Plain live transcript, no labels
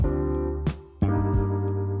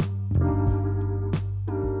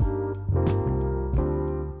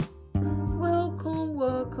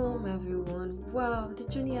The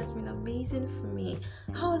journey has been amazing for me.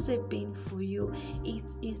 How has it been for you?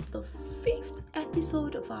 It is the 5th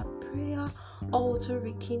episode of our Prayer Altar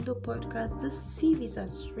Rekindle podcast. This series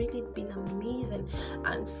has really been amazing,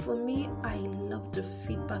 and for me, I love the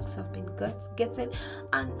feedbacks I've been getting,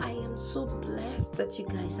 and I am so blessed that you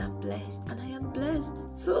guys are blessed, and I am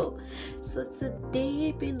blessed too. So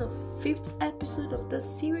today, being the 5th episode of the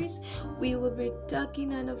series, we will be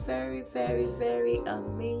talking on a very, very, very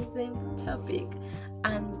amazing topic,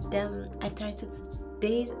 and I titled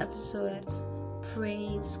today's episode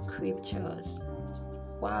Praying Scriptures.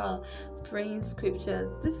 Wow, praying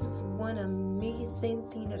scriptures. This is one amazing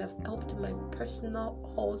thing that have helped my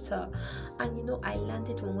personal altar. And I learned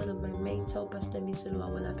it from one of my mentor, Pastor Misulu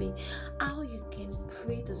Awolabi, how you can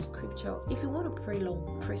pray the scripture. If you want to pray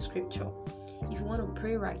long, pray scripture. If you want to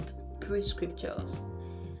pray right, pray scriptures.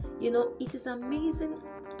 It is amazing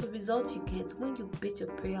the results you get when you bait your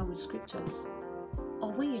prayer with scriptures,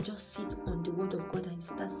 or when you just sit on the word of God and you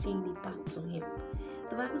start saying it back to Him.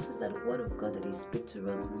 The Bible says that the word of God that He speaks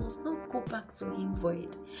to us must not go back to Him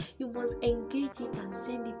void. You must engage it and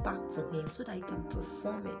send it back to Him so that He can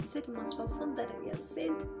perform it. He said He must perform that, and He has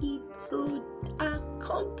sent it to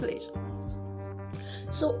accomplish.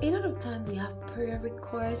 So a lot of time we have prayer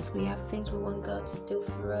requests, we have things we want God to do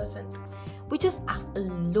for us, and we just have a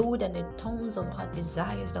load and a tons of our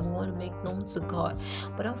desires that we want to make known to God.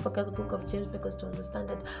 But don't forget the book of James, because to understand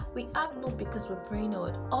that we have not because we pray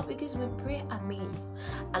not, or because we pray amiss.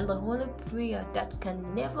 And the only prayer that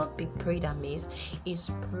can never be prayed amiss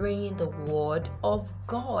is praying the word of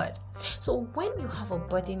God. So when you have a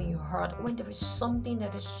burden in your heart, when there is something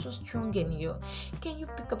that is so strong in you, can you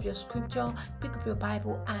pick up your scripture, pick up your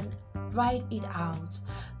Bible, and write it out,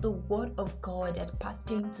 the word of God that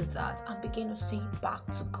pertains to that, and begin to say it back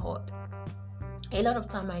to God. A lot of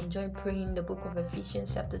time I enjoy praying the book of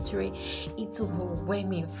Ephesians chapter 3. It's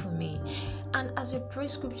overwhelming for me. And as you pray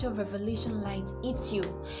scripture, revelation light hits you.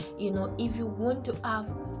 If you want to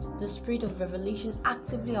have the spirit of revelation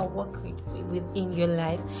actively at work within your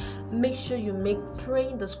life, make sure you make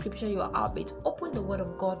praying the scripture your habit. Open the word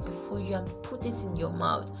of God before you and put it in your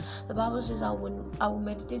mouth. The Bible says, I will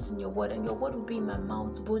meditate in your word, and your word will be in my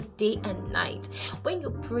mouth both day and night. When you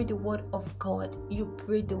pray the word of God, you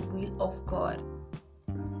pray the will of God.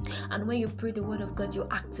 And when you pray the word of God, you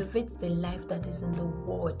activate the life that is in the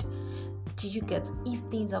word. Do you get? If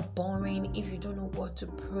things are boring, if you don't know what to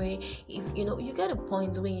pray, if you get a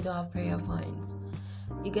point when you don't have prayer points.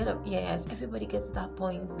 Yes, everybody gets that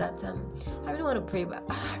point that I really want to pray, but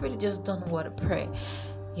I really just don't know what to pray.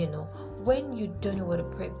 When you don't know what to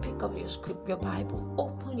pray, pick up your script, your Bible,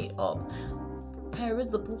 open it up.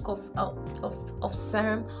 Peruse the book of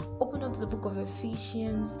Psalm, open up the book of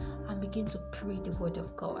Ephesians, and begin to pray the word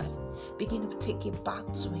of God. Begin to take it back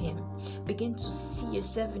to Him. Begin to see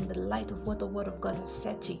yourself in the light of what the word of God has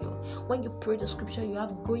said to you. When you pray the scripture, you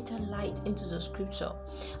have greater light into the scripture.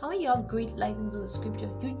 And when you have great light into the scripture,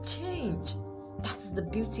 you change. That is the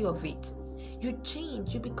beauty of it. You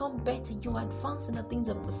change, you become better, you advance in the things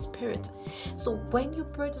of the Spirit. So when you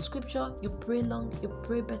pray the scripture, you pray long, you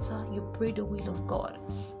pray better, you pray the will of God.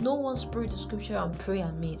 No one's pray the scripture and pray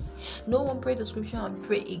amiss. No one pray the scripture and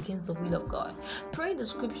pray against the will of God. Praying the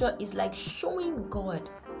scripture is like showing God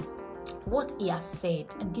what He has said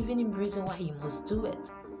and giving Him reason why He must do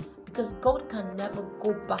it. Because God can never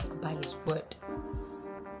go back by His word.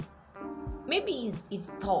 Maybe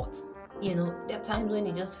His thought. There are times when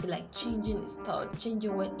you just feel like changing his thought,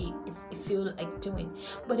 changing what he feels like doing.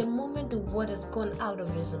 But the moment the word has gone out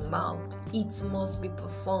of His mouth, it must be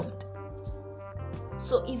performed.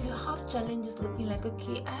 So if you have challenges looking like,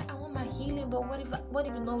 okay, I want my healing, but what if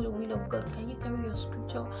it's not the will of God? Can you carry your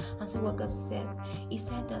scripture and see what God said? He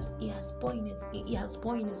said that He has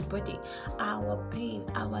borne in His body our pain,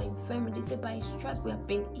 our infirmity. He said by His stripes we have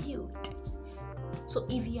been healed. So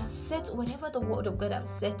if He has said whatever the word of God has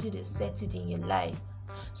settled is settled in your life.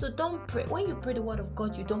 So don't pray. When you pray the word of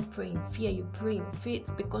God, you don't pray in fear, you pray in faith,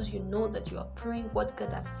 because you know that you are praying what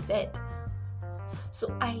God has said.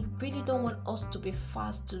 So I really don't want us to be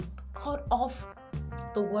fast to cut off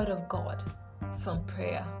the word of God from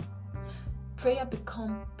prayer. Prayer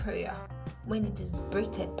becomes prayer when it is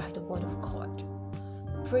breathed by the word of God.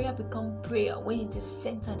 Prayer becomes prayer when it is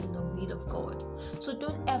centered in the will of God. So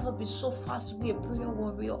don't ever be so fast to be a prayer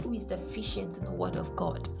warrior who is deficient in the word of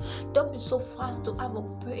God. Don't be so fast to have a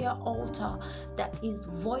prayer altar that is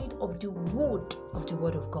void of the wood of the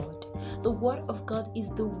word of God. The word of God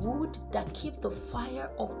is the wood that keeps the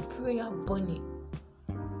fire of prayer burning.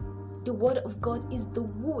 The word of God is the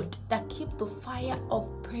wood that keeps the fire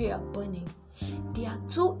of prayer burning. They are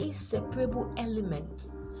two inseparable elements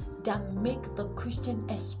that make the Christian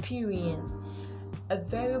experience a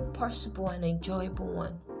very possible and enjoyable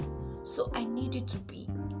one. So I need you to be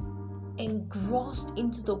engrossed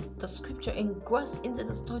into the scripture, engrossed into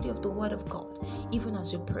the study of the word of God, even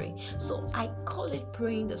as you pray. So I call it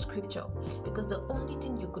praying the scripture, because the only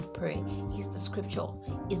thing you could pray is the scripture,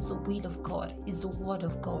 is the will of God, is the word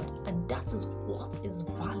of God, and that is what is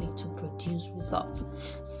valid to produce results.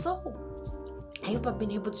 So I hope I've been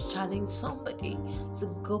able to challenge somebody to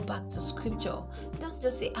go back to scripture. Don't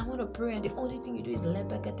just say, I want to pray, and the only thing you do is you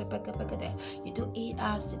do 8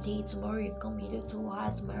 hours today, tomorrow you come, you do 2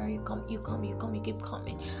 hours, tomorrow you come, you keep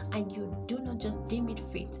coming, and you do not just deem it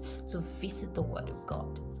fit to visit the word of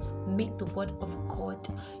God. Make the word of God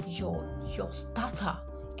your starter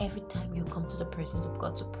every time you come to the presence of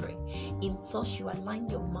God to pray. In such, you align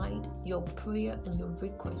your mind, your prayer, and your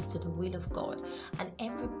request to the will of God. And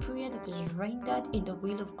every prayer that is rendered in the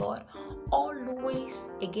will of God always,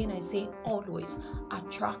 again I say always,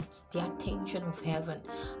 attracts the attention of heaven.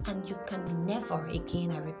 And you can never,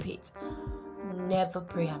 again I repeat, never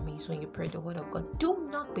pray amiss when you pray the word of God. Do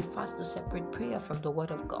not be fast to separate prayer from the word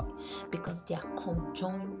of God, because they are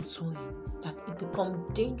conjoined twins that it becomes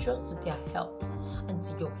dangerous to their health and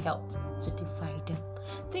to your health to divide them.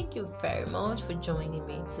 Thank you very much for joining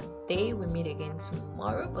me today. We meet again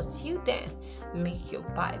tomorrow, but till then, make your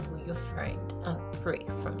Bible your friend and pray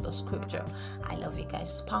from the scripture. I love you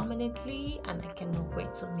guys permanently, and I cannot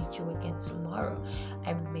wait to meet you again tomorrow.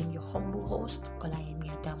 I remain your humble host, Olayemi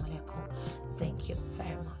Adamaleko. Thank you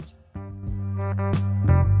very much.